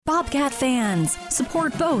Bobcat fans,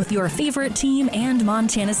 support both your favorite team and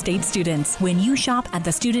Montana State students. When you shop at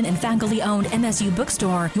the student and faculty-owned MSU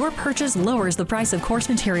bookstore, your purchase lowers the price of course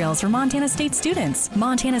materials for Montana State students.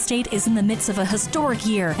 Montana State is in the midst of a historic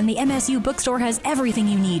year, and the MSU bookstore has everything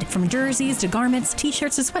you need, from jerseys to garments,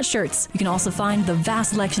 t-shirts to sweatshirts. You can also find the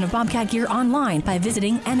vast selection of Bobcat gear online by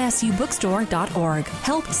visiting msubookstore.org.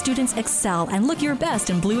 Help students excel and look your best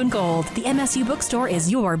in blue and gold. The MSU bookstore is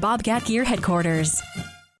your Bobcat gear headquarters.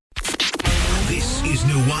 This is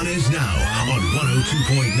Nuanez Now on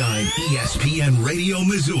 102.9 ESPN Radio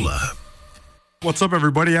Missoula. What's up,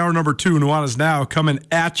 everybody? Hour number 2, Nuanez Now, coming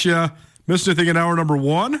at you. Missed anything in hour number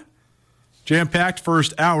 1? Jam-packed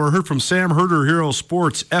first hour. Heard from Sam Herder, Hero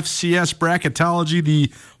Sports, FCS Bracketology, the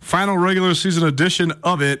final regular season edition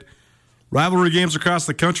of it. Rivalry games across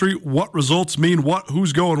the country, what results mean what,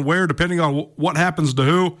 who's going where, depending on what happens to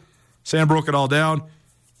who. Sam broke it all down.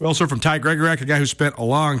 We also heard from Ty Gregorak, a guy who spent a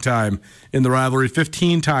long time in the rivalry.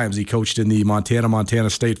 15 times he coached in the Montana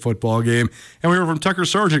State football game. And we heard from Tucker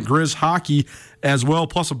Sargent, Grizz hockey as well,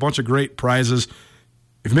 plus a bunch of great prizes.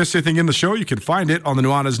 If you missed anything in the show, you can find it on the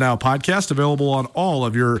Nuanez Now podcast, available on all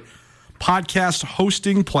of your podcast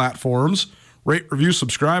hosting platforms. Rate, review,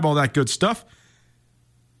 subscribe, all that good stuff.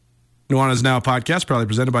 Nuanez Now podcast, proudly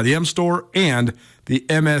presented by the M Store and the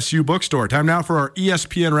MSU Bookstore. Time now for our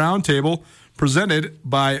ESPN Roundtable, presented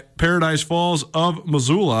by Paradise Falls of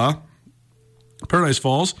Missoula. Paradise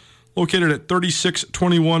Falls, located at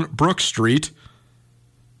 3621 Brook Street.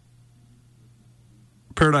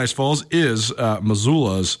 Paradise Falls is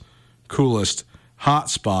Missoula's coolest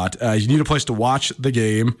hotspot. You need a place to watch the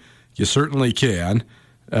game. You certainly can.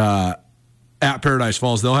 At Paradise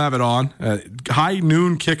Falls, they'll have it on. High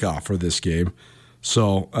noon kickoff for this game.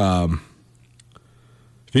 So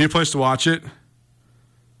if you need a place to watch it,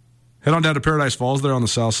 head on down to Paradise Falls. They're on the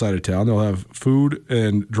south side of town. They'll have food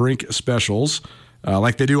and drink specials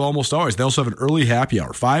like they do almost always. They also have an early happy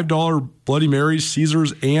hour. $5 Bloody Marys,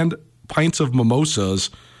 Caesars, and pints of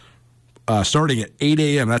mimosas starting at 8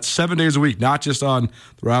 a.m. That's 7 days a week, not just on the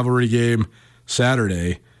rivalry game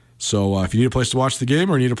Saturday. So if you need a place to watch the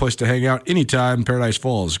game or you need a place to hang out anytime, Paradise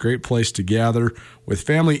Falls, great place to gather with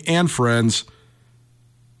family and friends.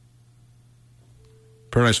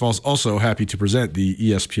 Paradise Falls also happy to present the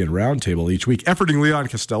ESPN Roundtable each week. Efforting Leon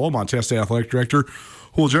Costello, Montana State Athletic Director,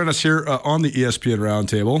 who will join us here on the ESPN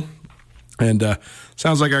Roundtable. And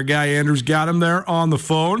sounds like our guy Andrew's got him there on the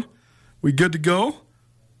phone. We good to go?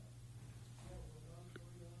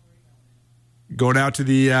 Going out to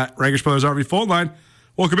the Rankish Brothers RV phone line.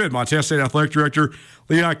 Welcome in, Montana State Athletic Director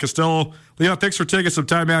Leon Costello. Leon, thanks for taking some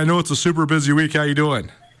time, man. I know it's a super busy week. How you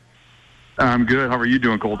doing? I'm good. How are you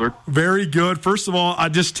doing, Colter? Very good. First of all,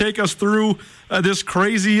 just take us through this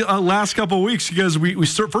crazy last couple of weeks, because we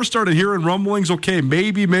first started hearing rumblings, okay,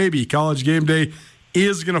 maybe College Game Day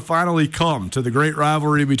is going to finally come to the great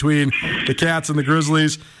rivalry between the Cats and the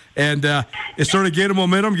Grizzlies. And it started gaining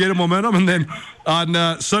momentum, and then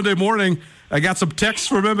on Sunday morning, I got some texts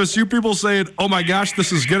from MSU people saying, oh my gosh,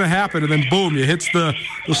 this is going to happen. And then boom, it hits the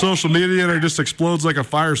social media and it just explodes like a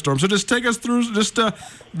firestorm. So just take us through just the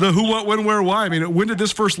who, what, when, where, why. I mean, when did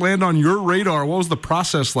this first land on your radar? What was the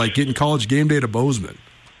process like getting College Game Day to Bozeman?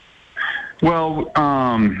 Well,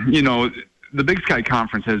 the Big Sky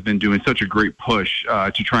Conference has been doing such a great push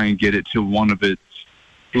to try and get it to one of its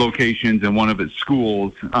locations and one of its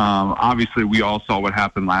schools. Obviously, we all saw what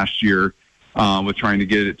happened last year with trying to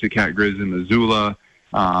get it to Cat Grizz in Missoula.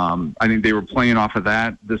 I think they were playing off of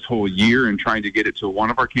that this whole year and trying to get it to one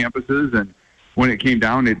of our campuses. And when it came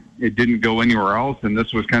down, it didn't go anywhere else. And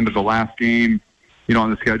this was kind of the last game,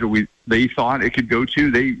 on the schedule they thought it could go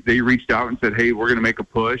to. They reached out and said, hey, we're going to make a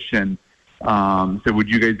push. And said, would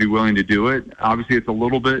you guys be willing to do it? Obviously, it's a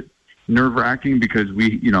little bit nerve-wracking because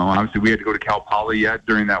obviously we had to go to Cal Poly yet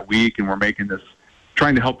during that week, and we're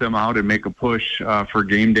trying to help them out and make a push for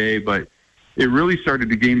game day. But it really started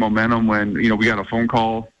to gain momentum when, we got a phone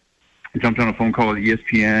call. We jumped on a phone call with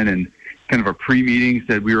ESPN and kind of a pre-meeting,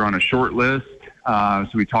 said we were on a short list. So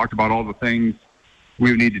we talked about all the things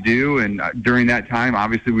we would need to do. And during that time,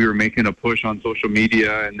 obviously we were making a push on social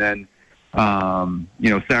media. And then,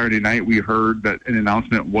 Saturday night we heard that an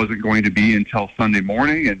announcement wasn't going to be until Sunday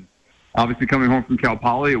morning. And obviously coming home from Cal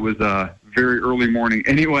Poly, it was a very early morning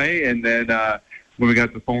anyway. And then when we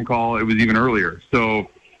got the phone call, it was even earlier. So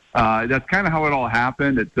that's kind of how it all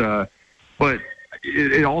happened. But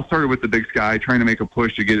it all started with the Big Sky trying to make a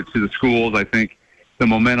push to get it to the schools. I think the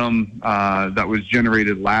momentum that was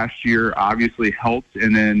generated last year obviously helped,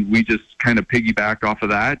 and then we just kind of piggybacked off of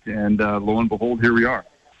that, and lo and behold, here we are.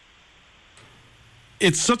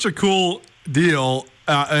 It's such a cool deal.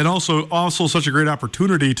 and also such a great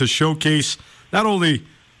opportunity to showcase not only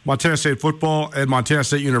Montana State football and Montana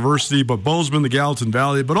State University, but Bozeman, the Gallatin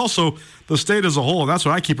Valley, but also the state as a whole. And that's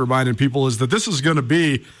what I keep reminding people is that this is going to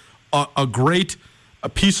be a great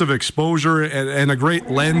piece of exposure and a great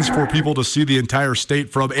lens for people to see the entire state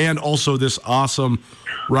from, and also this awesome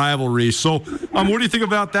rivalry. So what do you think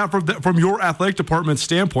about that from your athletic department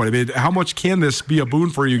standpoint? I mean, how much can this be a boon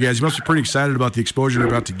for you guys? You must be pretty excited about the exposure you're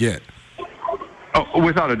about to get. Oh,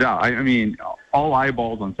 without a doubt. I mean, all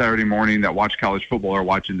eyeballs on Saturday morning that watch college football are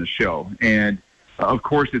watching the show. And, of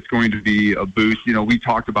course, it's going to be a boost. You know, we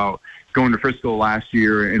talked about going to Frisco last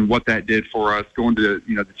year and what that did for us, going to,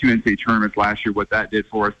 the two NCAA tournaments last year, what that did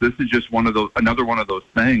for us. This is just another one of those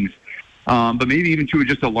things. But maybe even to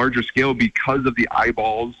just a larger scale because of the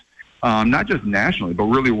eyeballs, not just nationally, but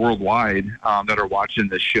really worldwide, that are watching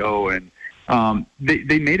this show. And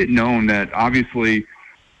they made it known that, obviously,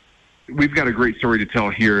 we've got a great story to tell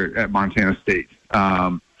here at Montana State,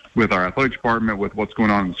 with our athletic department, with what's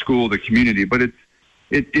going on in the school, the community. But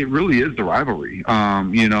it really is the rivalry.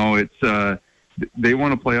 They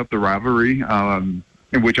want to play up the rivalry,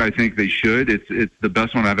 in which I think they should. It's the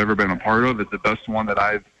best one I've ever been a part of. It's the best one that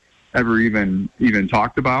I've ever even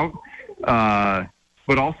talked about.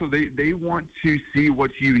 But also they want to see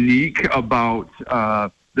what's unique about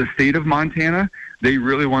the state of Montana. They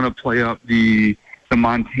really want to play up the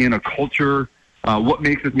Montana culture, what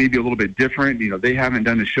makes us maybe a little bit different. They haven't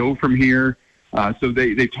done a show from here. So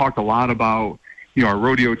they've talked a lot about, our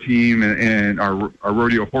rodeo team and our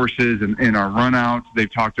rodeo horses and our runouts.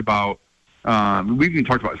 They've talked about, we've even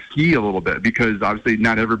talked about ski a little bit because obviously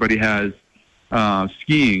not everybody has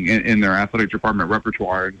skiing in their athletic department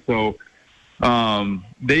repertoire. And so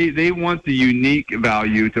they want the unique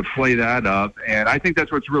value to play that up. And I think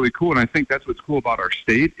that's what's really cool. And I think that's what's cool about our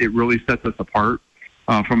state. It really sets us apart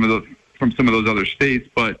from some of those other states,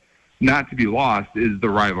 but not to be lost is the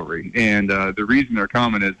rivalry. And the reason they're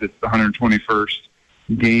coming is it's the 121st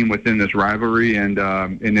game within this rivalry, and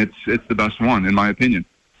it's the best one, in my opinion.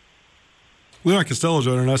 Leon Costello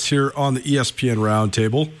joining us here on the ESPN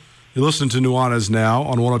Roundtable. You listen to Nuanez Now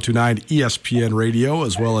on 102.9 ESPN Radio,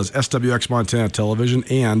 as well as SWX Montana Television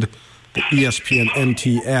and the ESPN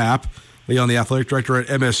MT app. Leon, the athletic director at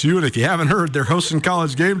MSU, and if you haven't heard, they're hosting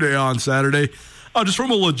College Game Day on Saturday. Just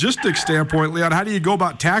from a logistics standpoint, Leon, how do you go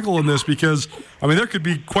about tackling this? Because, there could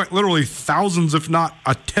be quite literally thousands, if not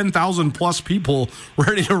 10,000-plus people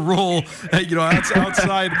ready to roll,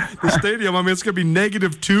 outside the stadium. It's going to be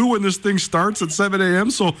 -2 when this thing starts at 7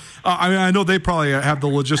 a.m. So, I know they probably have the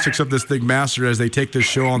logistics of this thing mastered as they take this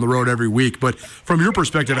show on the road every week. But from your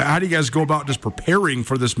perspective, how do you guys go about just preparing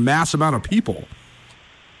for this mass amount of people?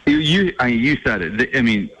 You said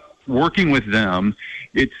it. Working with them,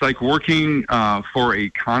 it's like working for a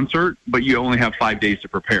concert, but you only have 5 days to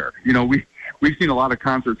prepare. We've seen a lot of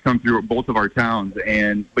concerts come through both of our towns,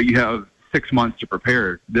 but you have 6 months to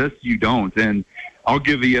prepare. This, you don't. And I'll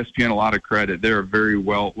give ESPN a lot of credit. They're a very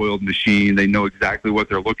well-oiled machine. They know exactly what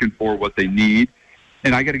they're looking for, what they need.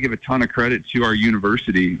 And I got to give a ton of credit to our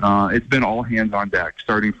university. It's been all hands on deck,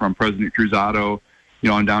 starting from President Cruzado,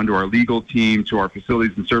 on down to our legal team, to our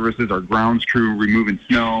facilities and services, our grounds crew removing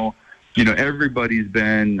snow. Everybody's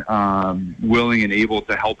been willing and able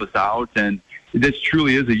to help us out. And this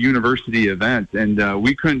truly is a university event, and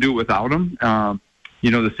we couldn't do it without them.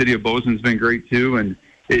 The city of Bozeman's been great too, and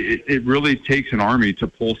it really takes an army to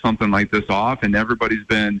pull something like this off, and everybody's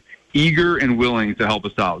been eager and willing to help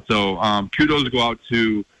us out. So kudos go out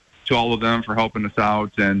to all of them for helping us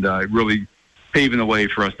out and really paving the way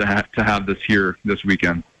for us to have this here this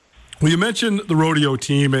weekend. Well, you mentioned the rodeo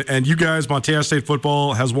team, and you guys, Montana State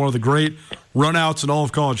football has one of the great runouts in all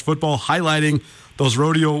of college football, highlighting those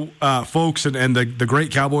rodeo folks and the great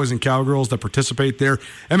cowboys and cowgirls that participate there.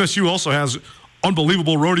 MSU also has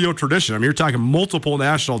unbelievable rodeo tradition. You're talking multiple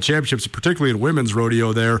national championships, particularly in women's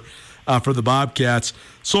rodeo there for the Bobcats.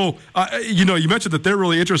 So, you mentioned that they're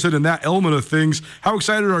really interested in that element of things. How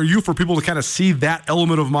excited are you for people to kind of see that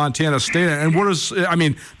element of Montana State? And what is,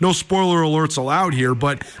 no spoiler alerts allowed here,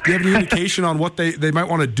 but do you have any indication on what they might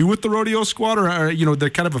want to do with the rodeo squad or the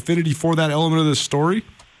kind of affinity for that element of this story?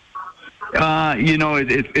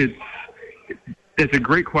 It's a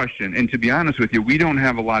great question. And to be honest with you, we don't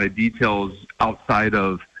have a lot of details outside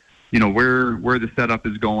of, where the setup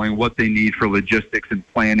is going, what they need for logistics and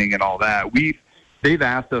planning and all that. They've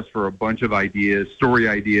asked us for a bunch of ideas, story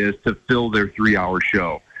ideas to fill their 3-hour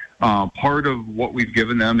show. Part of what we've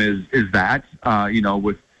given them is that,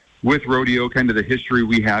 with rodeo, kind of the history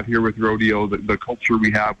we have here with rodeo, the culture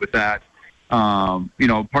we have with that.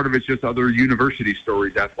 Part of it's just other university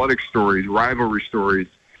stories, athletic stories, rivalry stories.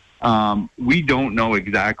 we don't know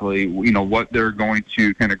exactly, what they're going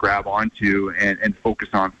to kind of grab onto and focus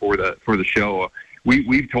on for the show.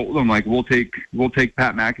 We've told them, like, we'll take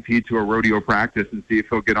Pat McAfee to a rodeo practice and see if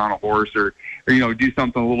he'll get on a horse or do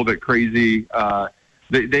something a little bit crazy.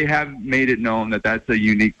 They have made it known that that's a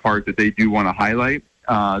unique part that they do want to highlight.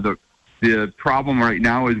 The problem right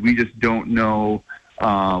now is we just don't know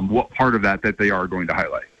what part of that they are going to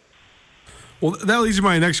highlight. Well, that leads to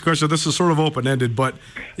my next question. This is sort of open-ended, but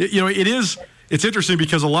it's interesting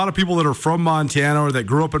because a lot of people that are from Montana or that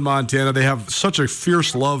grew up in Montana, they have such a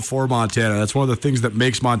fierce love for Montana. That's one of the things that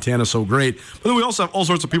makes Montana so great. But then we also have all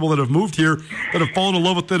sorts of people that have moved here that have fallen in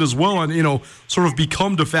love with it as well and, sort of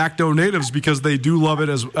become de facto natives because they do love it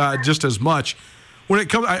as just as much. When it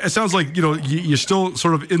comes, it sounds like, you're still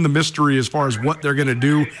sort of in the mystery as far as what they're going to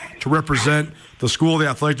do to represent the school, the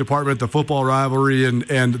athletic department, the football rivalry,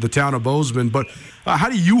 and the town of Bozeman. But how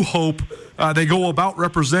do you hope they go about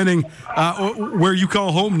representing where you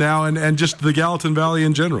call home now and just the Gallatin Valley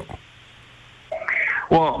in general?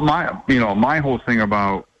 Well, my whole thing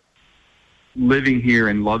about living here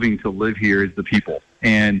and loving to live here is the people.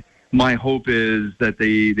 And my hope is that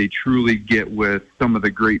they truly get with some of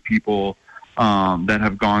the great people that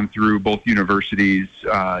have gone through both universities,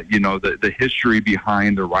 the history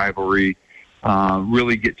behind the rivalry,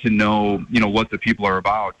 really get to know, what the people are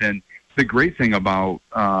about. And the great thing about,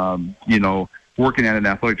 working at an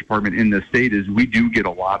athletic department in the state is we do get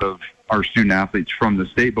a lot of our student athletes from the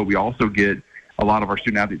state, but we also get a lot of our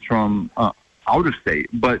student athletes from out of state.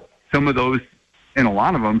 But some of those, and a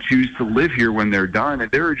lot of them, choose to live here when they're done.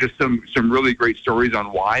 And there are just some really great stories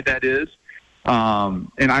on why that is.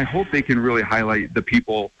 And I hope they can really highlight the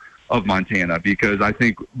people of Montana because I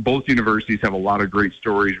think both universities have a lot of great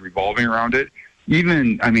stories revolving around it.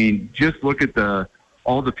 Just look at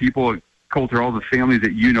all the people, Coulter, all the families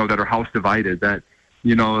that that are house divided, that,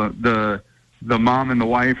 the mom and the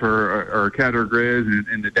wife are Cat or Grizz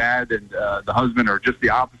and the dad and the husband are just the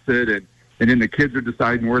opposite. And then the kids are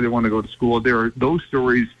deciding where they want to go to school. There are those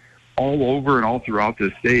stories all over and all throughout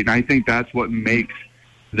the state. And I think that's what makes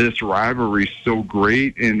this rivalry so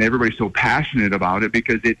great and everybody's so passionate about it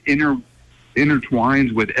because it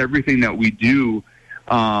intertwines with everything that we do.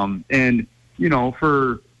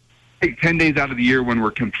 For 10 days out of the year when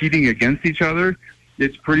we're competing against each other,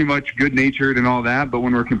 it's pretty much good natured and all that. But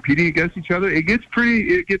when we're competing against each other, it gets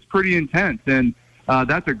pretty intense. And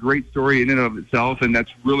that's a great story in and of itself. And that's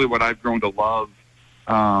really what I've grown to love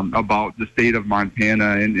about the state of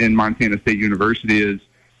Montana and Montana State University is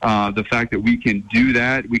the fact that we can do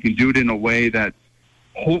that. We can do it in a way that's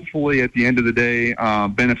hopefully at the end of the day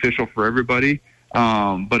beneficial for everybody.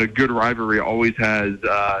 But a good rivalry always has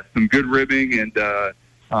some good ribbing and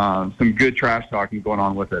some good trash talking going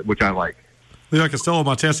on with it, which I like. Leon Costello,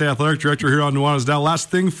 Montana State Athletic Director here on Nuanez Now. Last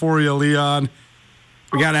thing for you, Leon.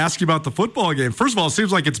 We got to ask you about the football game. First of all, it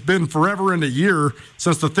seems like it's been forever and a year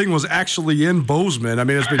since the thing was actually in Bozeman. I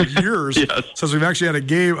mean, it's been years yes. since we've actually had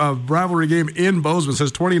a rivalry game in Bozeman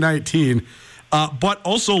since 2019. But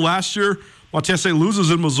also last year, Montana State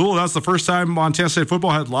loses in Missoula. That's the first time Montana State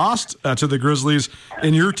football had lost to the Grizzlies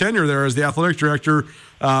in your tenure there as the athletic director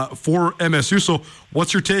for MSU. So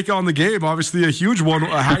what's your take on the game? Obviously a huge one.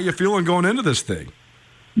 How are you feeling going into this thing?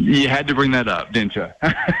 You had to bring that up, didn't you?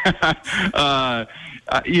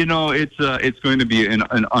 It's going to be an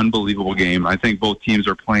unbelievable game. I think both teams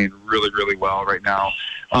are playing really, really well right now.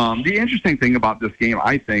 The interesting thing about this game,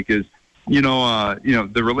 I think, is,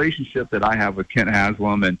 the relationship that I have with Kent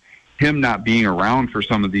Haslam and him not being around for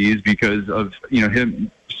some of these because of,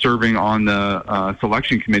 him serving on the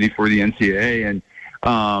selection committee for the NCAA. And,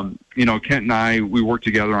 Kent and I, we work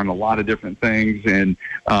together on a lot of different things and,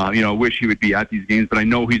 wish he would be at these games, but I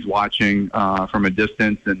know he's watching from a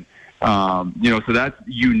distance. And, so that's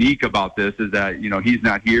unique about this is that, he's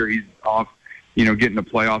not here. He's off, getting the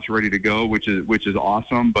playoffs ready to go, which is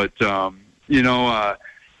awesome. But,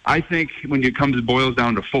 I think when it boils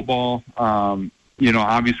down to football,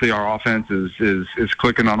 obviously our offense is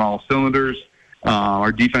clicking on all cylinders.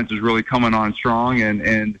 Our defense is really coming on strong,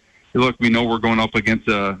 and look, we know we're going up against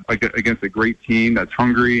a great team that's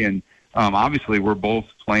hungry, and obviously we're both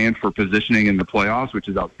playing for positioning in the playoffs, which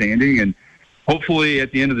is outstanding. And hopefully,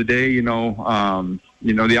 at the end of the day,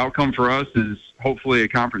 the outcome for us is hopefully a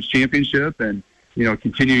conference championship, and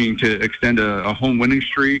continuing to extend a home winning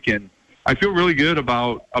streak. And I feel really good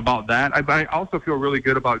about that. I also feel really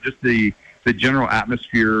good about just the general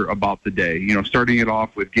atmosphere about the day. Starting it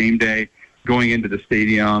off with game day, going into the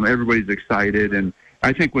stadium, everybody's excited. And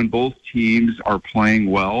I think when both teams are playing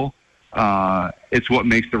well, it's what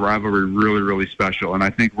makes the rivalry really, really special. And I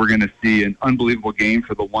think we're going to see an unbelievable game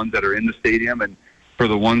for the ones that are in the stadium. And for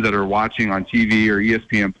the ones that are watching on TV or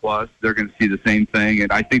ESPN Plus, they're going to see the same thing,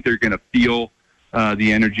 and I think they're going to feel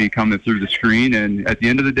the energy coming through the screen. And at the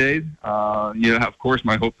end of the day, of course,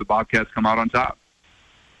 my hope the Bobcats come out on top.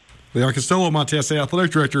 Leon Costello, Montana State Athletic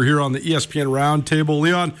Director, here on the ESPN Roundtable.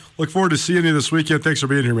 Leon, look forward to seeing you this weekend. Thanks for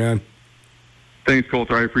being here, man. Thanks,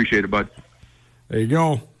 Colter. I appreciate it, bud. There you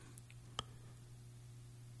go.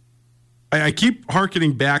 I keep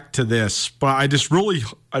hearkening back to this, but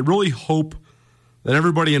I really hope that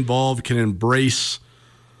everybody involved can embrace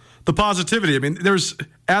the positivity. I mean, there's,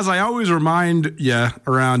 as I always remind you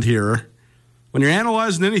around here, when you're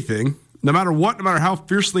analyzing anything, no matter what, no matter how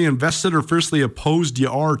fiercely invested or fiercely opposed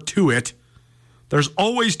you are to it, there's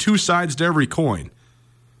always two sides to every coin.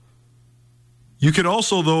 You could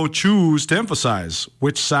also, though, choose to emphasize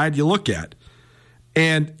which side you look at.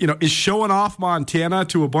 And, is showing off Montana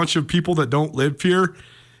to a bunch of people that don't live here,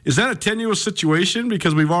 is that a tenuous situation?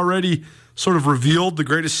 Because we've already sort of revealed the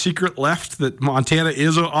greatest secret left, that Montana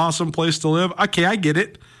is an awesome place to live. Okay, I get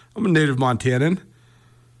it. I'm a native Montanan.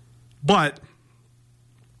 But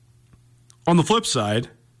on the flip side,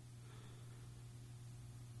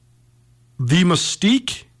 the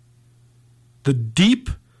mystique, the deep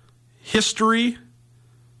history,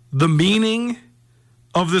 the meaning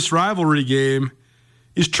of this rivalry game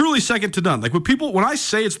is truly second to none. Like when I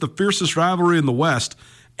say it's the fiercest rivalry in the West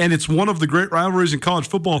and it's one of the great rivalries in college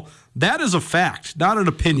football, that is a fact, not an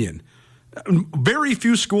opinion. Very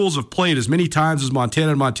few schools have played as many times as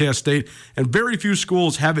Montana and Montana State, and very few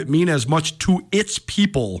schools have it mean as much to its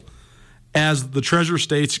people as the Treasure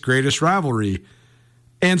State's greatest rivalry.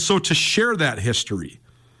 And so to share that history,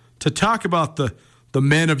 to talk about the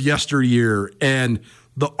men of yesteryear and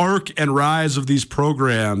the arc and rise of these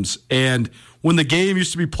programs, and when the game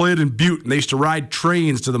used to be played in Butte and they used to ride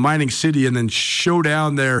trains to the mining city and then show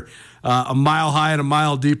down there a mile high and a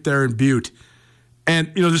mile deep there in Butte.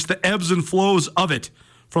 And, just the ebbs and flows of it,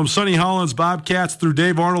 from Sonny Holland's Bobcats through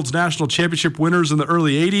Dave Arnold's national championship winners in the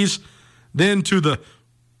early 80s, then to the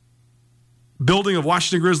building of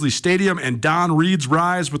Washington Grizzlies Stadium and Don Reed's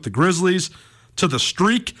rise with the Grizzlies, to the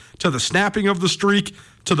streak, to the snapping of the streak,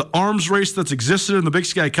 to the arms race that's existed in the Big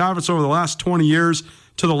Sky Conference over the last 20 years,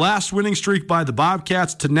 to the last winning streak by the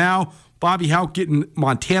Bobcats, to now Bobby Hauck getting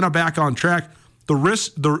Montana back on track.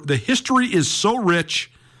 The history is so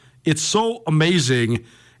rich, it's so amazing,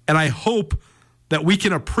 and I hope that we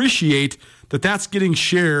can appreciate that that's getting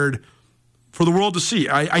shared for the world to see.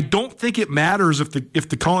 I don't think it matters if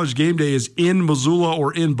the college game day is in Missoula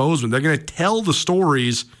or in Bozeman. They're going to tell the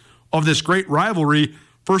stories of this great rivalry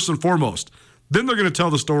first and foremost. Then they're going to tell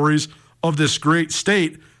the stories of this great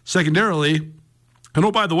state secondarily. And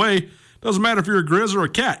oh, by the way, it doesn't matter if you're a Grizz or a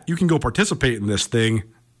Cat. You can go participate in this thing.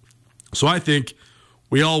 So I think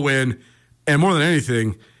we all win. And more than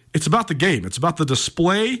anything, it's about the game. It's about the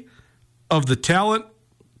display of the talent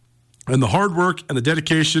and the hard work and the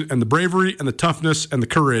dedication and the bravery and the toughness and the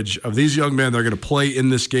courage of these young men that are going to play in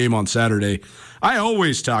this game on Saturday. I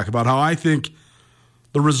always talk about how I think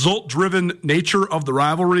the result-driven nature of the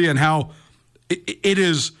rivalry and how it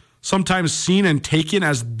is sometimes seen and taken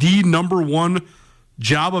as the number one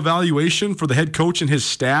job evaluation for the head coach and his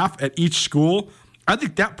staff at each school. I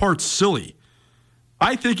think that part's silly.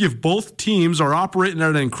 I think if both teams are operating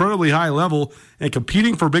at an incredibly high level and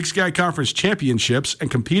competing for Big Sky Conference championships and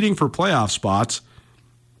competing for playoff spots,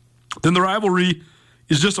 then the rivalry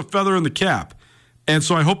is just a feather in the cap. And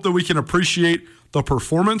so I hope that we can appreciate the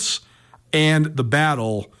performance and the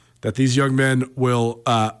battle that these young men will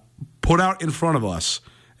put out in front of us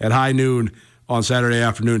at high noon on Saturday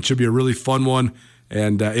afternoon. It should be a really fun one,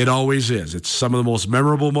 and it always is. It's some of the most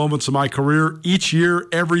memorable moments of my career each year,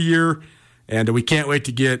 every year, and we can't wait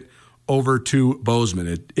to get over to Bozeman.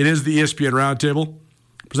 It is the ESPN Roundtable,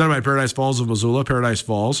 presented by Paradise Falls of Missoula. Paradise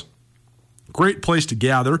Falls, great place to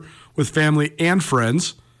gather with family and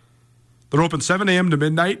friends. They're open 7 a.m. to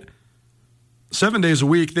midnight, 7 days a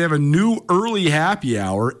week. They have a new early happy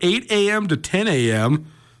hour, 8 a.m. to 10 a.m.,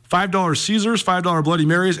 $5 Caesars, $5 Bloody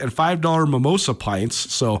Marys, and $5 mimosa pints.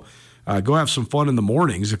 So go have some fun in the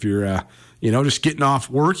mornings if you're just getting off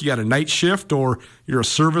work, you got a night shift, or you're a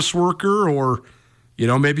service worker, or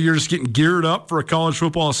maybe you're just getting geared up for a college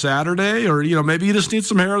football Saturday, or maybe you just need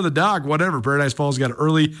some hair of the dog, whatever. Paradise Falls got an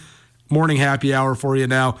early morning happy hour for you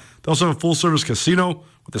now. They also have a full-service casino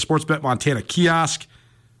with the Sportsbet Montana kiosk,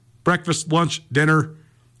 breakfast, lunch, dinner,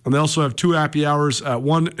 and they also have 2 happy hours,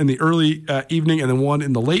 one in the early evening and then one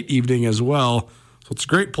in the late evening as well. So it's a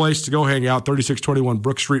great place to go hang out, 3621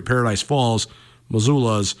 Brook Street, Paradise Falls,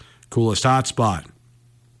 Missoula's coolest hotspot.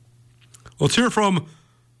 Let's hear from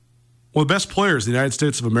one of the best players in the United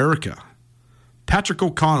States of America, Patrick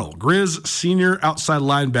O'Connell, Grizz senior outside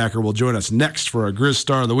linebacker, will join us next for our Grizz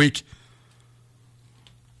Star of the Week.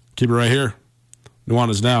 Keep it right here.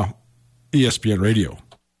 Nuanez Now, ESPN Radio.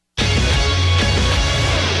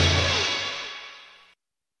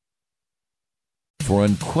 For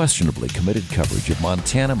unquestionably committed coverage of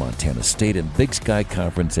Montana, Montana State, and Big Sky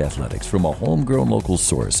Conference athletics from a homegrown local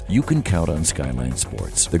source, you can count on Skyline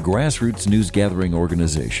Sports. The grassroots news-gathering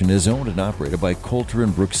organization is owned and operated by Coulter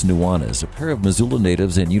and Brooks Nuanez, a pair of Missoula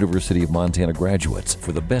natives and University of Montana graduates.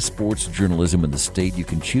 For the best sports journalism in the state, you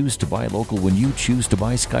can choose to buy local when you choose to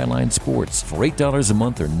buy Skyline Sports. For $8 a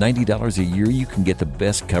month or $90 a year, you can get the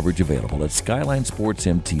best coverage available at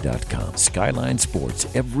SkylineSportsMT.com. Skyline Sports,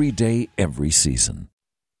 every day, every season.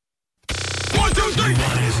 1, 2, 3.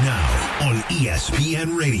 Nuanez Now on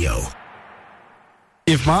ESPN Radio.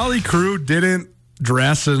 If Motley Crue didn't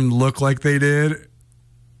dress and look like they did,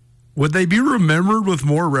 would they be remembered with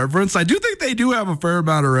more reverence? I do think they do have a fair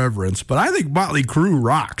amount of reverence, but I think Motley Crue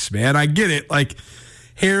rocks, man. I get it, like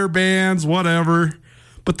hair bands, whatever,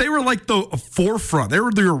 but they were like the forefront. They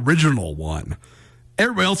were the original one.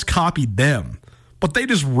 Everybody else copied them, but they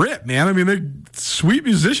just rip, man. I mean, they're sweet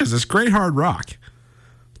musicians. It's great hard rock.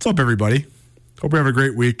 What's up, everybody? Hope you have a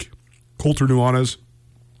great week. Coulter Nuanez,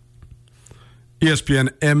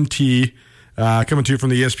 ESPN MT, coming to you from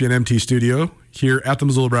the ESPN MT studio here at the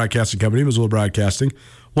Missoula Broadcasting Company, Missoula Broadcasting,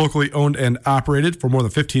 locally owned and operated for more than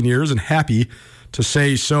 15 years, and happy to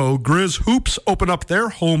say so. Grizz Hoops open up their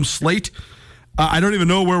home slate. I don't even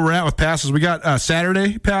know where we're at with passes. We got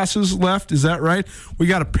Saturday passes left. Is that right? We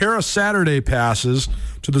got a pair of Saturday passes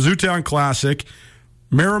to the Zootown Classic.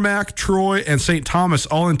 Merrimack, Troy, and St. Thomas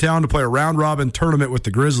all in town to play a round-robin tournament with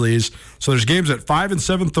the Grizzlies. So there's games at 5 and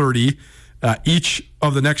 7:30 each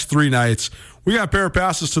of the next 3 nights. We got a pair of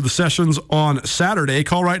passes to the sessions on Saturday.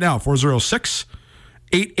 Call right now,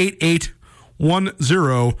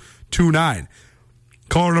 406-888-1029.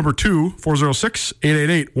 Caller number 2,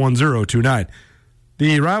 406-888-1029.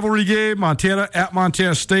 The rivalry game, Montana at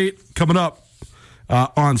Montana State, coming up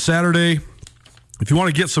on Saturday. If you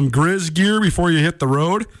want to get some Grizz gear before you hit the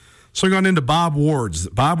road, swing on into Bob Ward's.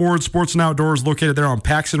 Bob Ward's Sports and Outdoors, located there on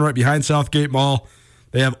Paxton, right behind Southgate Mall.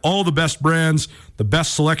 They have all the best brands, the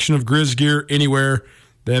best selection of Grizz gear anywhere.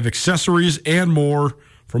 They have accessories and more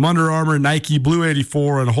from Under Armour, Nike, Blue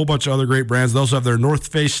 84, and a whole bunch of other great brands. They also have their North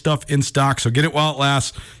Face stuff in stock, so get it while it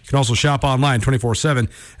lasts. You can also shop online 24/7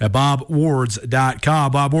 at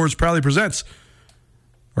bobwards.com. Bob Wards proudly presents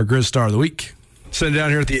our Grizz Star of the Week. Sitting down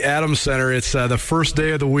here at the Adams Center, it's the first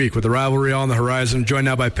day of the week with the rivalry on the horizon. Joined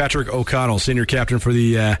now by Patrick O'Connell, senior captain for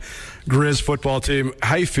the Grizz football team.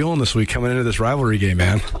 How you feeling this week coming into this rivalry game,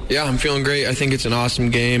 man? Yeah, I'm feeling great. I think it's an awesome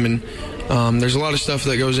game, and there's a lot of stuff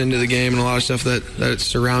that goes into the game and a lot of stuff that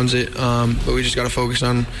surrounds it. But we just got to focus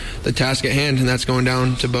on the task at hand, and that's going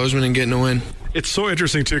down to Bozeman and getting a win. It's so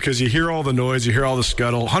interesting, too, because you hear all the noise, you hear all the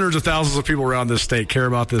scuttle. Hundreds of thousands of people around this state care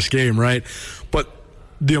about this game, right? But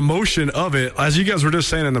the emotion of it, as you guys were just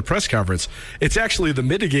saying in the press conference, it's actually the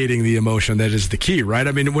mitigating the emotion that is the key, right?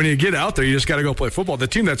 I mean, when you get out there, you just got to go play football. The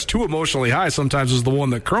team that's too emotionally high sometimes is the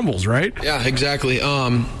one that crumbles, right? Yeah, exactly.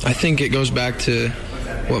 I think it goes back to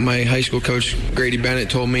what my high school coach, Grady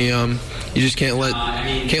Bennett, told me. You just can't let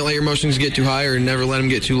your emotions get too high or never let them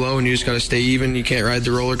get too low, and you just got to stay even. You can't ride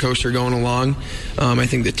the roller coaster going along. I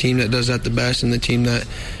think the team that does that the best and the team that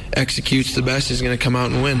executes the best is going to come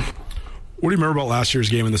out and win. What do you remember about last year's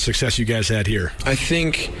game and the success you guys had here? I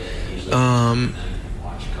think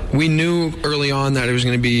we knew early on that it was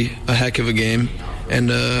going to be a heck of a game and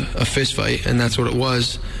a fist fight, and that's what it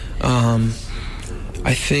was.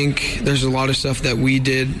 I think there's a lot of stuff that we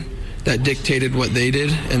did that dictated what they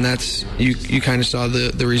did, and that's you kind of saw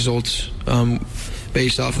the results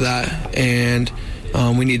based off that. And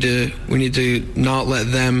we need to not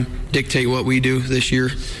let them dictate what we do this year,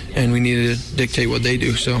 and we need to dictate what they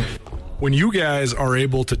do. So. When you guys are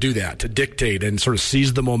able to do that, to dictate and sort of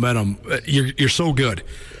seize the momentum, you're so good.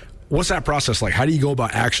 What's that process like? How do you go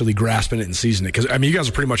about actually grasping it and seizing it? Because, I mean, you guys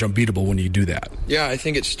are pretty much unbeatable when you do that. Yeah, I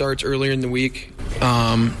think it starts earlier in the week,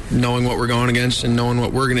 knowing what we're going against and knowing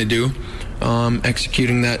what we're going to do,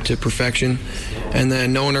 executing that to perfection, and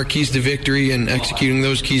then knowing our keys to victory and executing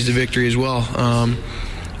those keys to victory as well.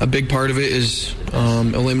 A big part of it is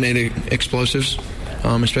eliminating explosives.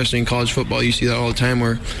 Especially in college football, you see that all the time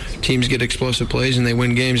where teams get explosive plays and they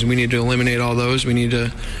win games, and we need to eliminate all those. We need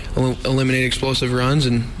to eliminate explosive runs,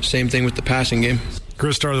 and same thing with the passing game.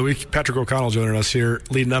 Grizz Star of the Week, Patrick O'Connell joining us here,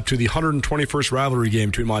 leading up to the 121st rivalry game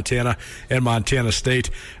between Montana and Montana State.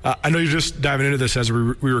 I know you're just diving into this as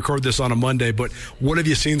we record this on a Monday, but what have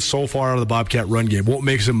you seen so far out of the Bobcat run game? What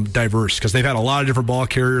makes them diverse? Because they've had a lot of different ball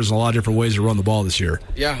carriers and a lot of different ways to run the ball this year.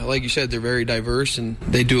 Yeah, like you said, they're very diverse, and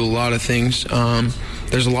they do a lot of things.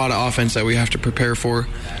 There's a lot of offense that we have to prepare for.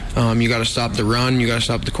 You got to stop the run. You got to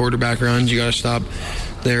stop the quarterback runs. You got to stop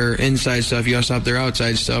their inside stuff. You got to stop their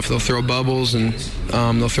outside stuff. They'll throw bubbles, and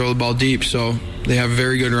they'll throw the ball deep. So they have a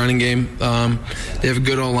very good running game. They have a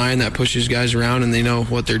good O-line that pushes guys around, and they know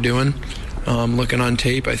what they're doing. Looking on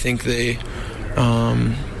tape, I think they're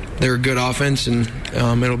a good offense, and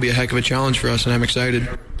it'll be a heck of a challenge for us, and I'm excited.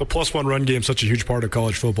 The +1 run game is such a huge part of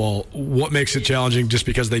college football. What makes it challenging just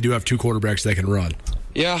because they do have two quarterbacks that can run?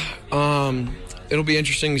 Yeah, it'll be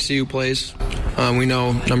interesting to see who plays. We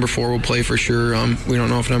know number 4 will play for sure. We don't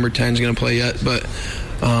know if number 10 is going to play yet, but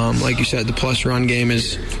like you said, the +1 run game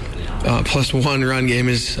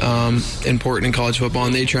is important in college football,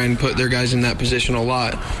 and they try and put their guys in that position a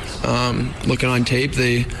lot. Looking on tape,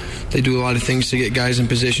 they do a lot of things to get guys in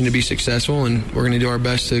position to be successful, and we're going to do our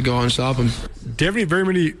best to go out and stop them. Do you have very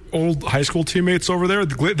many old high school teammates over there?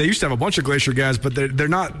 They used to have a bunch of Glacier guys, but they're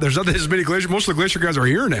not. There's not as many Glacier. Most of the Glacier guys are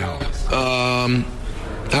here now.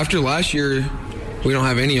 After last year, we don't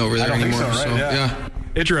have any over there anymore. Think so, right? Yeah.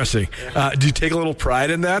 Interesting. Do you take a little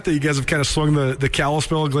pride in that you guys have kind of swung the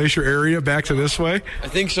Kalispell Glacier area back to this way? I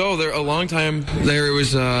think so. There a long time there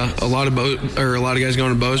was a lot of guys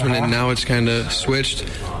going to Bozeman, and now it's kind of switched.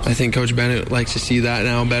 I think Coach Bennett likes to see that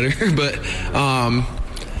now better, but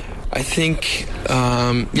I think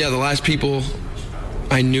the last people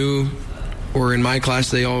I knew were in my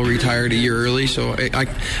class. They all retired a year early, so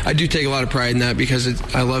I do take a lot of pride in that because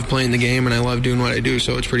I love playing the game and I love doing what I do,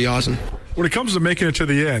 so it's pretty awesome. When it comes to making it to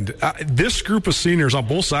the end, this group of seniors on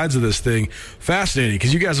both sides of this thing, fascinating,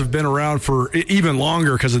 because you guys have been around for even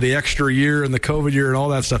longer because of the extra year and the COVID year and all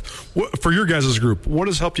that stuff. For your guys' group, what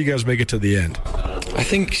has helped you guys make it to the end? I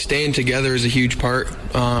think staying together is a huge part.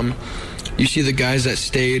 You see the guys that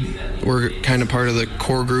stayed were kind of part of the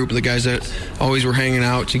core group, the guys that always were hanging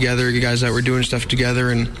out together, the guys that were doing stuff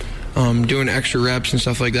together and doing extra reps and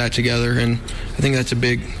stuff like that together. And I think that's a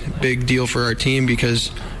big deal for our team because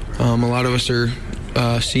a lot of us are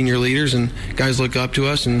senior leaders and guys look up to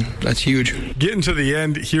us, and that's huge. Getting to the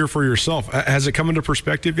end here for yourself, has it come into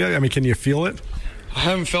perspective yet? I mean, can you feel it? I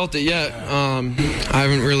haven't felt it yet. I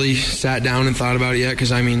haven't really sat down and thought about it yet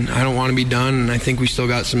because, I don't want to be done, and I think we still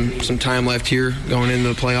got some time left here going into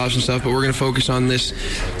the playoffs and stuff, but we're going to focus on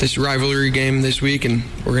this rivalry game this week, and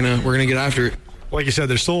we're gonna get after it. Like you said,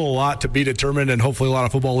 there's still a lot to be determined and hopefully a lot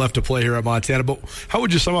of football left to play here at Montana, but how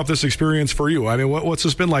would you sum up this experience for you? I mean, what's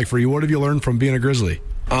this been like for you? What have you learned from being a Grizzly?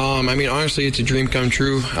 Honestly, it's a dream come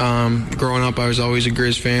true. Growing up, I was always a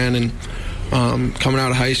Grizz fan, and coming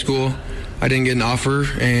out of high school, I didn't get an offer,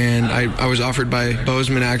 and I was offered by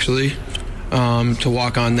Bozeman, actually, to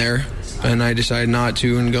walk on there, and I decided not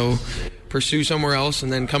to and go pursue somewhere else.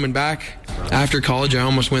 And then coming back after college, I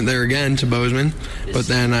almost went there again to Bozeman, but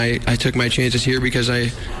then I took my chances here because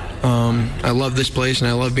I love this place and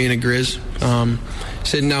I love being a Grizz.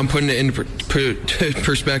 Sitting down, putting it in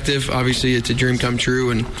perspective, obviously it's a dream come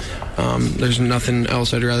true, and there's nothing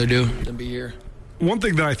else I'd rather do than be here. One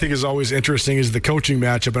thing that I think is always interesting is the coaching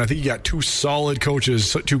matchup, and I think you got two solid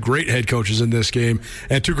coaches, two great head coaches in this game,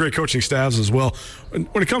 and two great coaching staffs as well. When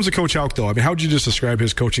it comes to Coach Hauck, though, how would you just describe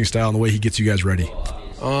his coaching style and the way he gets you guys ready?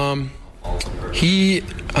 He,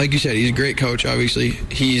 like you said, he's a great coach, obviously.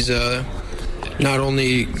 He's not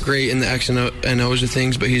only great in the X and O's of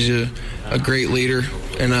things, but he's a great leader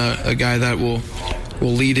and a guy that will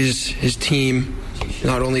lead his team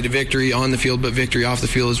not only to victory on the field, but victory off the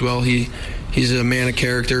field as well. He's a man of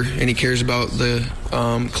character, and he cares about the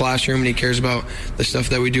classroom, and he cares about the stuff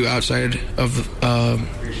that we do outside of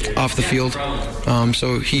off the field.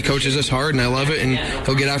 So he coaches us hard, and I love it, and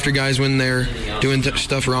he'll get after guys when they're doing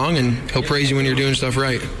stuff wrong, and he'll praise you when you're doing stuff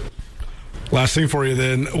right. Last thing for you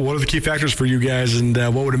then, what are the key factors for you guys, and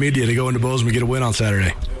what would it mean to you to go into Bozeman and get a win on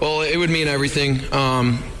Saturday? Well, it would mean everything.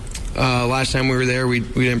 Last time we were there, we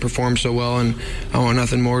didn't perform so well, and I want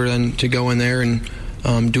nothing more than to go in there and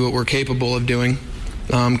do what we're capable of doing.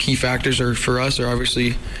 Key factors for us are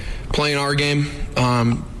obviously playing our game,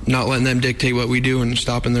 not letting them dictate what we do, and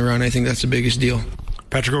stopping the run. I think that's the biggest deal.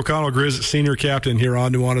 Patrick O'Connell, Grizz senior captain here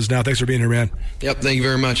on Nuanez Now. Thanks for being here, man. Yep, thank you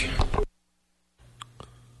very much.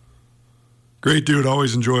 Great dude.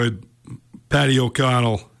 Always enjoyed Patty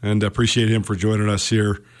O'Connell and appreciate him for joining us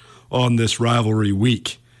here on this rivalry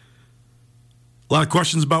week. A lot of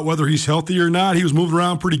questions about whether he's healthy or not. He was moving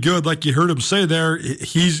around pretty good, like you heard him say there.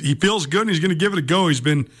 He feels good, and he's going to give it a go. He's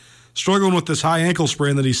been struggling with this high ankle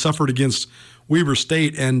sprain that he suffered against Weber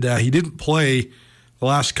State, and he didn't play the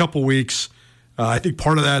last couple weeks. I think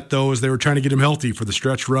part of that, though, is they were trying to get him healthy for the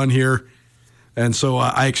stretch run here. And so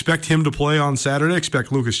I expect him to play on Saturday. I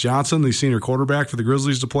expect Lucas Johnson, the senior quarterback for the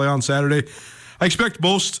Grizzlies, to play on Saturday. I expect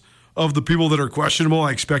most of the people that are questionable,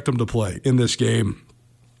 I expect them to play in this game.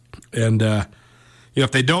 And, if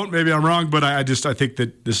they don't, maybe I'm wrong, but I think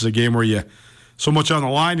that this is a game where you so much on the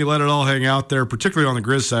line, you let it all hang out there, particularly on the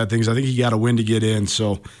Grizz side of things. I think he got a win to get in,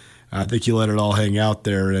 so I think you let it all hang out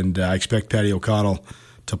there, and I expect Patty O'Connell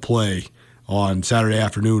to play on Saturday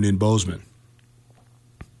afternoon in Bozeman.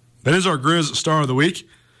 That is our Grizz Star of the Week.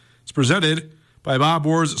 It's presented by Bob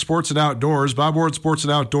Ward's Sports and Outdoors. Bob Ward's Sports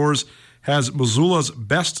and Outdoors has Missoula's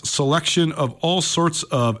best selection of all sorts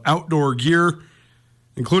of outdoor gear,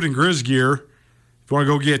 including Grizz gear. If you want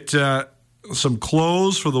to go get some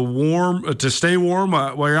clothes for the warm to stay warm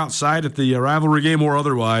while you're outside at the rivalry game or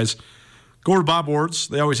otherwise, go to Bob Ward's.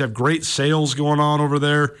 They always have great sales going on over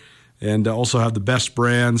there, and also have the best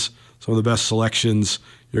brands, some of the best selections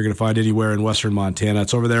you're going to find anywhere in western Montana.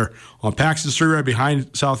 It's over there on Paxton Street right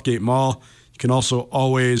behind Southgate Mall. You can also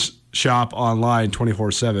always shop online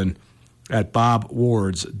 24/7 at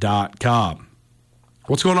bobwards.com.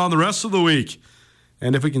 What's going on the rest of the week?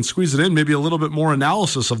 And if we can squeeze it in, maybe a little bit more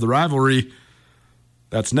analysis of the rivalry.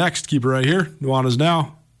 That's next. Keep it right here. Nuanez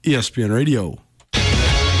Now, ESPN Radio.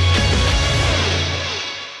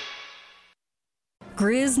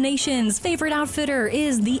 Grizz Nation's favorite outfitter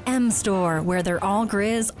is the M Store, where they're all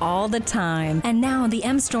Grizz all the time. And now the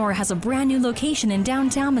M Store has a brand new location in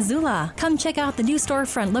downtown Missoula. Come check out the new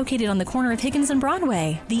storefront located on the corner of Higgins and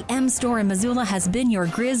Broadway. The M Store in Missoula has been your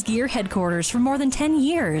Grizz gear headquarters for more than 10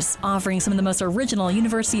 years, offering some of the most original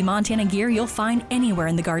University of Montana gear you'll find anywhere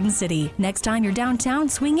in the Garden City. Next time you're downtown,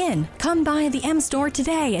 swing in. Come by the M Store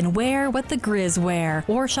today and wear what the Grizz wear,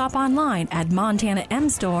 or shop online at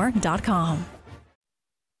montanamstore.com.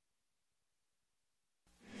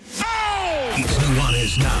 It's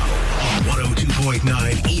Nuanez Now on 102.9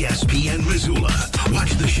 ESPN Missoula.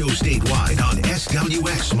 Watch the show statewide on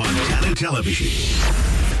SWX Montana Television.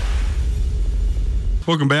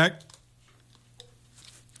 Welcome back.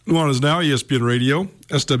 Nuanez Now, ESPN Radio,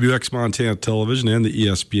 SWX Montana Television, and the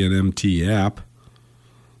ESPN MT app.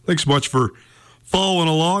 Thanks so much for following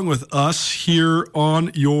along with us here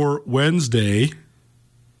on your Wednesday.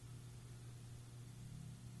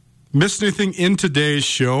 Missed anything in today's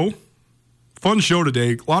show? Fun show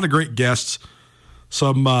today. A lot of great guests.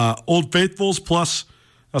 Some old faithfuls plus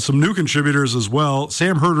some new contributors as well.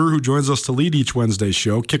 Sam Herder, who joins us to lead each Wednesday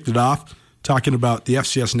show, kicked it off talking about the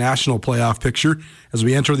FCS National Playoff picture as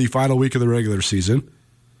we enter the final week of the regular season.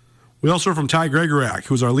 We also heard from Ty Gregorak,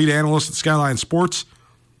 who's our lead analyst at Skyline Sports,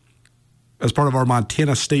 as part of our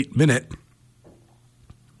Montana State Minute.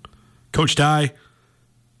 Coach Ty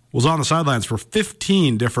was on the sidelines for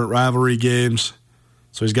 15 different rivalry games.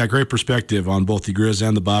 So he's got great perspective on both the Grizz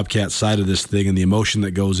and the Bobcat side of this thing and the emotion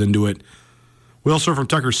that goes into it. We also heard from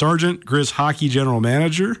Tucker Sargent, Grizz hockey general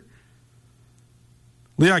manager.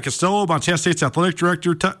 Leon Costello, Montana State's athletic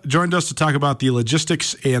director, joined us to talk about the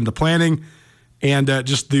logistics and the planning and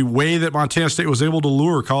just the way that Montana State was able to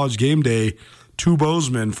lure College Game Day to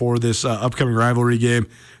Bozeman for this upcoming rivalry game.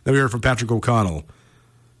 Then we heard from Patrick O'Connell,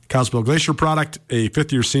 Kalispell Glacier product, a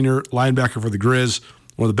fifth-year senior linebacker for the Grizz,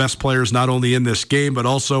 one of the best players not only in this game but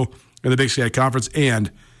also in the Big Sky Conference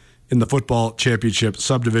and in the football championship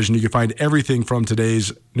subdivision. You can find everything from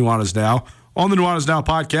today's Nuanez Now on the Nuanez Now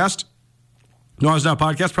podcast. Nuanez Now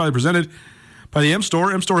podcast proudly presented by the M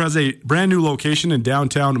Store. M Store has a brand new location in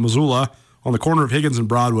downtown Missoula on the corner of Higgins and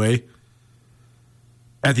Broadway.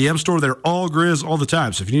 At the M Store, they're all Grizz all the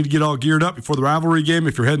time. So if you need to get all geared up before the rivalry game,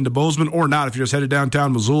 if you're heading to Bozeman or not, if you're just headed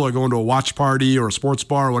downtown Missoula, going to a watch party or a sports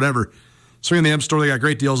bar or whatever, swing in the M Store. They got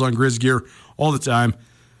great deals on Grizz gear all the time.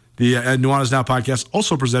 The Nuanez Now podcast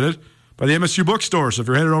also presented by the MSU Bookstore. So if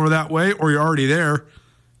you're headed over that way or you're already there,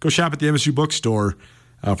 go shop at the MSU Bookstore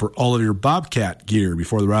for all of your Bobcat gear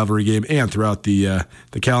before the rivalry game and throughout the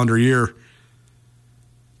calendar year.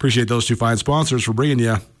 Appreciate those two fine sponsors for bringing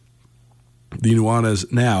you the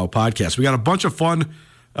Nuanez Now podcast. We got a bunch of fun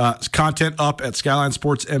content up at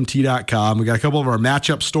SkylineSportsMT.com. We got a couple of our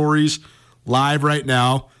matchup stories live right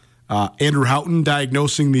now. Andrew Houghton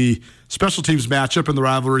diagnosing the special teams matchup in the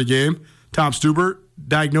rivalry game. Tom Stubert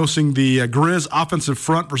diagnosing the Grizz offensive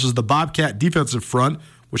front versus the Bobcat defensive front,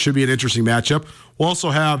 which should be an interesting matchup. We'll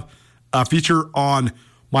also have a feature on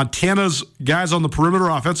Montana's guys on the perimeter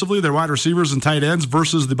offensively, their wide receivers and tight ends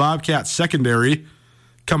versus the Bobcat secondary.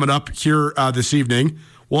 coming up here this evening.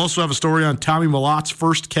 We'll also have a story on Tommy Malot's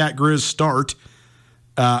first Cat Grizz start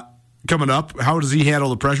coming up. How does he handle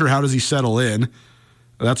the pressure? How does he settle in?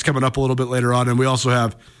 That's coming up a little bit later on. And we also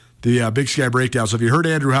have the Big Sky Breakdown. So if you heard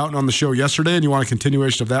Andrew Houghton on the show yesterday and you want a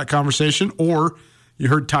continuation of that conversation, or you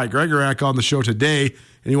heard Ty Gregorak on the show today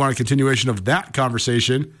and you want a continuation of that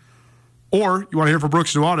conversation, or you want to hear from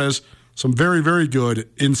Brooks Nuanez, some very, very good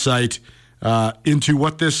insight into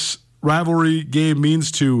what this rivalry game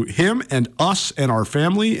means to him and us and our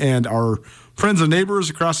family and our friends and neighbors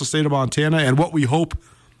across the state of Montana, and what we hope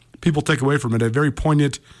people take away from it. A very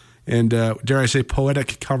poignant and, dare I say,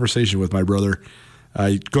 poetic conversation with my brother.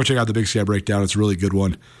 Go check out the Big Sky Breakdown. It's a really good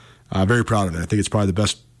one. Very proud of it. I think it's probably the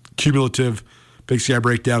best cumulative Big Sky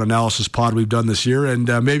Breakdown analysis pod we've done this year, and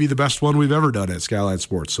maybe the best one we've ever done at Skyline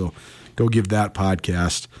Sports. So go give that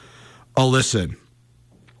podcast a listen.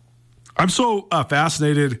 I'm so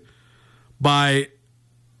fascinated by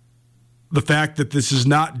the fact that this is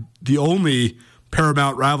not the only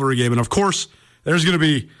Paramount rivalry game. And, of course, there's going to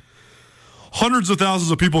be hundreds of thousands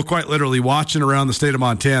of people quite literally watching around the state of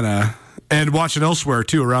Montana and watching elsewhere,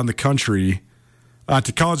 too, around the country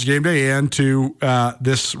to College Game Day and to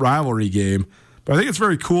this rivalry game. But I think it's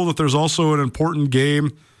very cool that there's also an important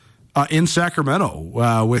game in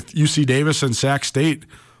Sacramento with UC Davis and Sac State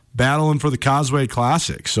battling for the Causeway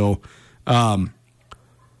Classic. So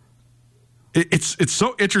it's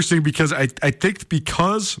so interesting because I think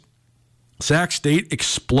because Sac State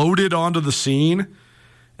exploded onto the scene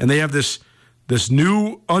and they have this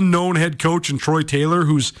new unknown head coach in Troy Taylor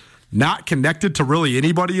who's not connected to really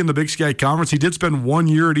anybody in the Big Sky Conference. He did spend 1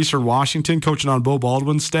 year at Eastern Washington coaching on Bo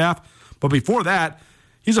Baldwin's staff. But before that,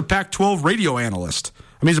 he's a Pac-12 radio analyst.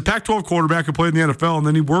 I mean, he's a Pac-12 quarterback who played in the NFL, and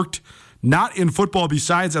then he worked not in football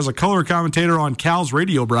besides as a color commentator on Cal's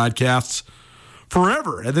radio broadcasts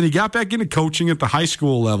forever. And then he got back into coaching at the high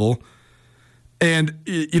school level. And,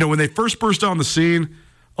 you know, when they first burst on the scene,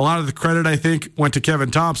 a lot of the credit, I think, went to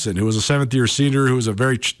Kevin Thompson, who was a seventh-year senior, who was a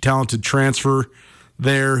very talented transfer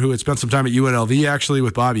there, who had spent some time at UNLV, actually,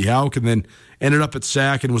 with Bobby Houck, and then ended up at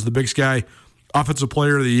Sac and was the Big Sky Offensive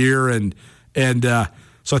Player of the Year. And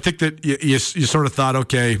so I think that you sort of thought,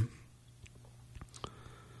 okay,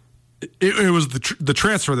 it was the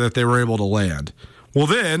transfer that they were able to land. Well,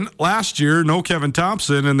 then, last year, no Kevin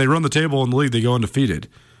Thompson, and they run the table in the league. They go undefeated.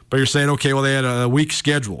 But you're saying, okay, well, they had a weak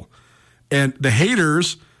schedule. And the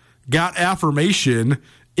haters got affirmation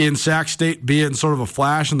in Sac State being sort of a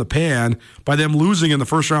flash in the pan by them losing in the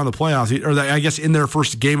first round of the playoffs, or I guess in their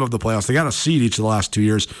first game of the playoffs. They got a seed each of the last 2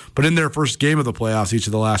 years, but in their first game of the playoffs each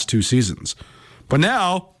of the last 2 seasons. But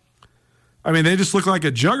now, I mean, they just look like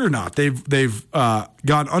a juggernaut. They've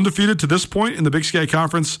gone undefeated to this point in the Big Sky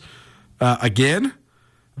Conference again.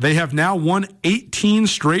 They have now won 18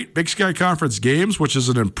 straight Big Sky Conference games, which is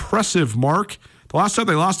an impressive mark. The last time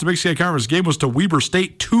they lost a Big Sky Conference game was to Weber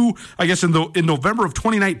State in November of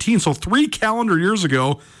 2019, so 3 calendar years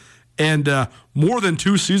ago, and more than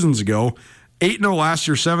 2 seasons ago. 8-0 last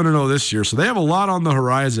year, 7-0 this year. So they have a lot on the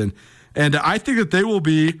horizon, and I think that they will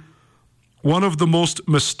be one of the most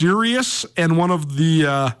mysterious and one of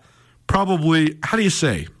the probably, how do you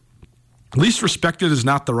say, least respected is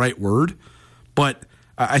not the right word, but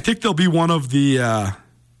I think they'll be one of the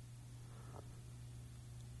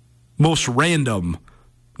most random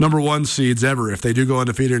number 1 seeds ever if they do go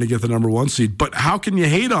undefeated and get the number 1 seed. But how can you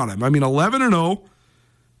hate on them? I mean, 11-0.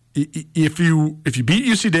 If you beat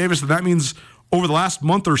UC Davis, then that means over the last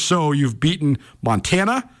month or so you've beaten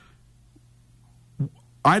Montana,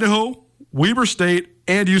 Idaho, Weber State,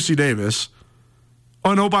 and UC Davis.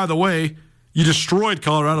 Oh, no, by the way, you destroyed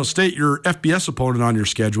Colorado State, your FBS opponent on your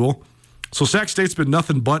schedule. So Sac State's been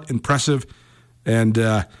nothing but impressive. And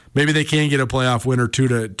maybe they can get a playoff win or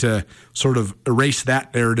two to sort of erase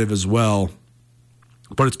that narrative as well.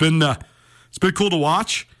 But it's been cool to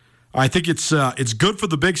watch. I think it's good for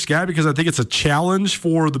the Big Sky because I think it's a challenge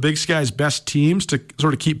for the Big Sky's best teams to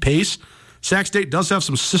sort of keep pace. Sac State does have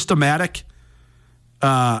some systematic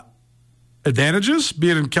advantages,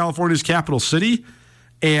 being in California's capital city,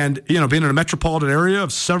 and being in a metropolitan area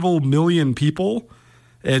of several million people.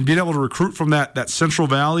 And being able to recruit from that Central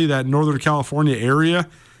Valley, that Northern California area,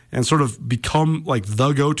 and sort of become like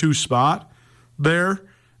the go-to spot there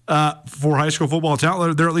for high school football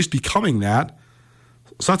talent. They're at least becoming that.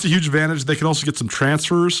 So that's a huge advantage. They can also get some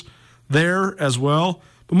transfers there as well.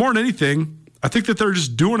 But more than anything, I think that they're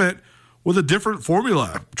just doing it with a different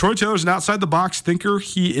formula. Troy Taylor's an outside-the-box thinker.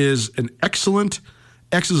 He is an excellent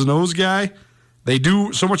X's and O's guy. They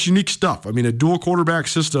do so much unique stuff. I mean, a dual quarterback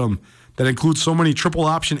system that includes so many triple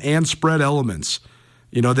option and spread elements.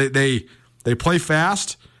 They play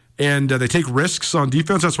fast, and they take risks on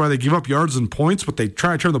defense. That's why they give up yards and points, but they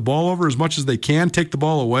try to turn the ball over as much as they can, take the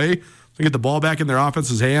ball away, they get the ball back in their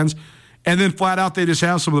offense's hands, and then flat out they just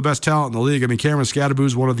have some of the best talent in the league. I mean, Cameron Scadaboo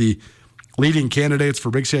is one of the leading candidates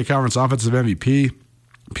for Big Sky Conference Offensive MVP.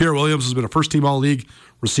 Pierre Williams has been a first-team All-League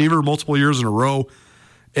receiver multiple years in a row,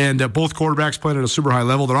 and both quarterbacks playing at a super high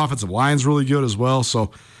level. Their offensive line's really good as well,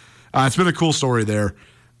 so it's been a cool story there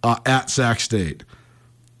at Sac State.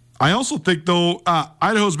 I also think, though,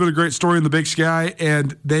 Idaho's been a great story in the Big Sky,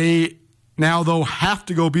 and they now, though, have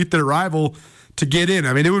to go beat their rival to get in.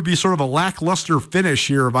 I mean, it would be sort of a lackluster finish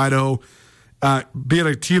here of Idaho being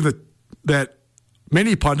a team that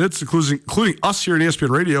many pundits, including us here at ESPN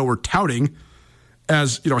Radio, were touting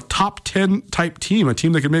as, a top 10 type team, a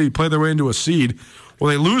team that could maybe play their way into a seed. Well,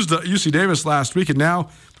 they lose to UC Davis last week, and now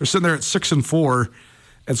they're sitting there at 6-4.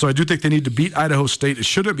 And so I do think they need to beat Idaho State. It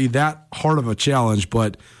shouldn't be that hard of a challenge,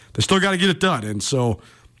 but they still got to get it done. And so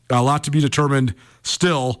a lot to be determined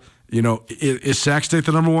still. Is Sac State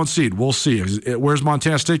the number one seed? We'll see. Where's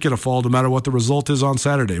Montana State going to fall no matter what the result is on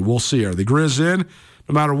Saturday? We'll see. Are the Grizz in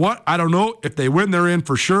no matter what? I don't know. If they win, they're in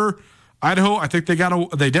for sure. Idaho, I think they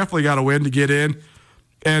definitely got to win to get in.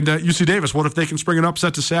 And UC Davis, what if they can spring an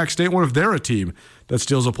upset to Sac State? What if they're a team that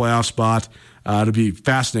steals a playoff spot? It'll be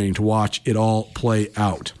fascinating to watch it all play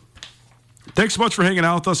out. Thanks so much for hanging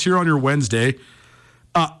out with us here on your Wednesday.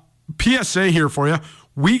 PSA here for you.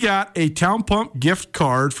 We got a Town Pump gift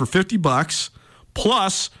card for $50.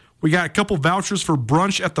 Plus, we got a couple vouchers for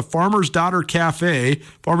brunch at the Farmer's Daughter Cafe.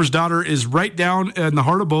 Farmer's Daughter is right down in the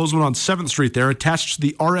heart of Bozeman on 7th Street there, attached to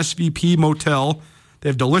the RSVP Motel. They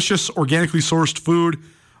have delicious, organically sourced food,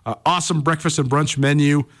 awesome breakfast and brunch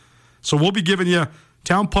menu. So we'll be giving you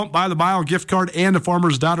Town Pump by the Mile gift card and a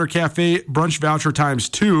Farmer's Daughter Cafe brunch voucher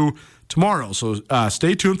 ×2 tomorrow. So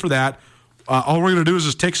stay tuned for that. All we're going to do is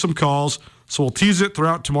just take some calls. So we'll tease it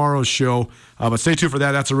throughout tomorrow's show. But stay tuned for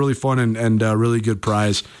that. That's a really fun and really good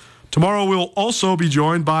prize. Tomorrow we'll also be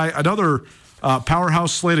joined by another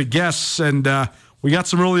powerhouse slate of guests, and we got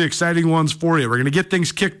some really exciting ones for you. We're going to get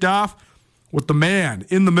things kicked off with the man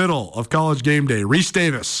in the middle of College Game Day, Reese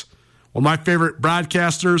Davis, one of my favorite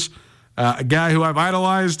broadcasters, a guy who I've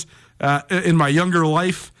idolized in my younger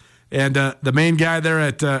life, and the main guy there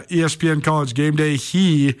at ESPN College Game Day.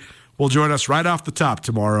 He will join us right off the top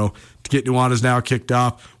tomorrow to get Nuanez Now kicked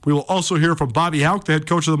off. We will also hear from Bobby Hauck, the head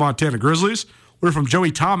coach of the Montana Grizzlies. We'll hear from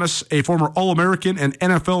Joey Thomas, a former All-American and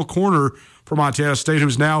NFL corner for Montana State,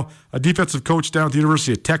 who's now a defensive coach down at the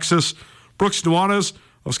University of Texas. Brooks Nuanez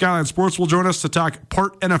of Skyline Sports will join us to talk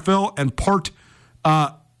part NFL and part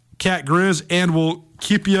Cat Grizz, and we'll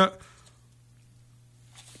keep previewing,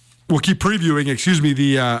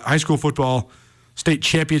 the high school football state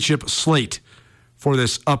championship slate for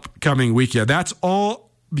this upcoming weekend. That's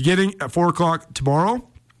all beginning at 4 o'clock tomorrow.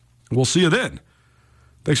 We'll see you then.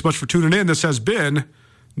 Thanks so much for tuning in. This has been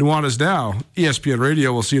Nuanez Now, ESPN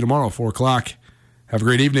Radio. We'll see you tomorrow at 4 o'clock. Have a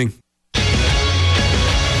great evening.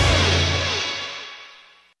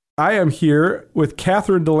 I am here with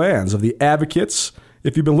Catherine DeLands of the Advocates.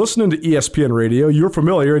 If you've been listening to ESPN Radio, you're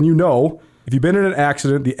familiar and you know if you've been in an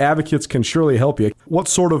accident, the Advocates can surely help you. What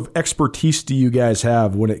sort of expertise do you guys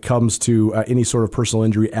have when it comes to any sort of personal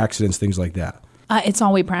injury, accidents, things like that? It's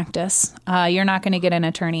all we practice. You're not going to get an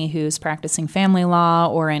attorney who's practicing family law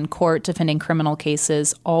or in court defending criminal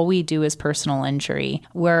cases. All we do is personal injury.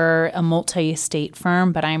 We're a multi-state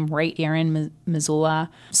firm, but I'm right here in Missoula.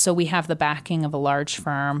 So we have the backing of a large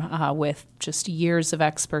firm with just years of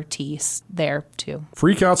expertise there, too.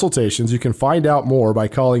 Free consultations. You can find out more by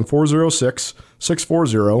calling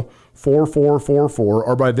 406-640-4444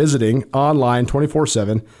 or by visiting online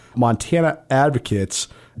 24/7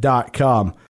 MontanaAdvocates.com.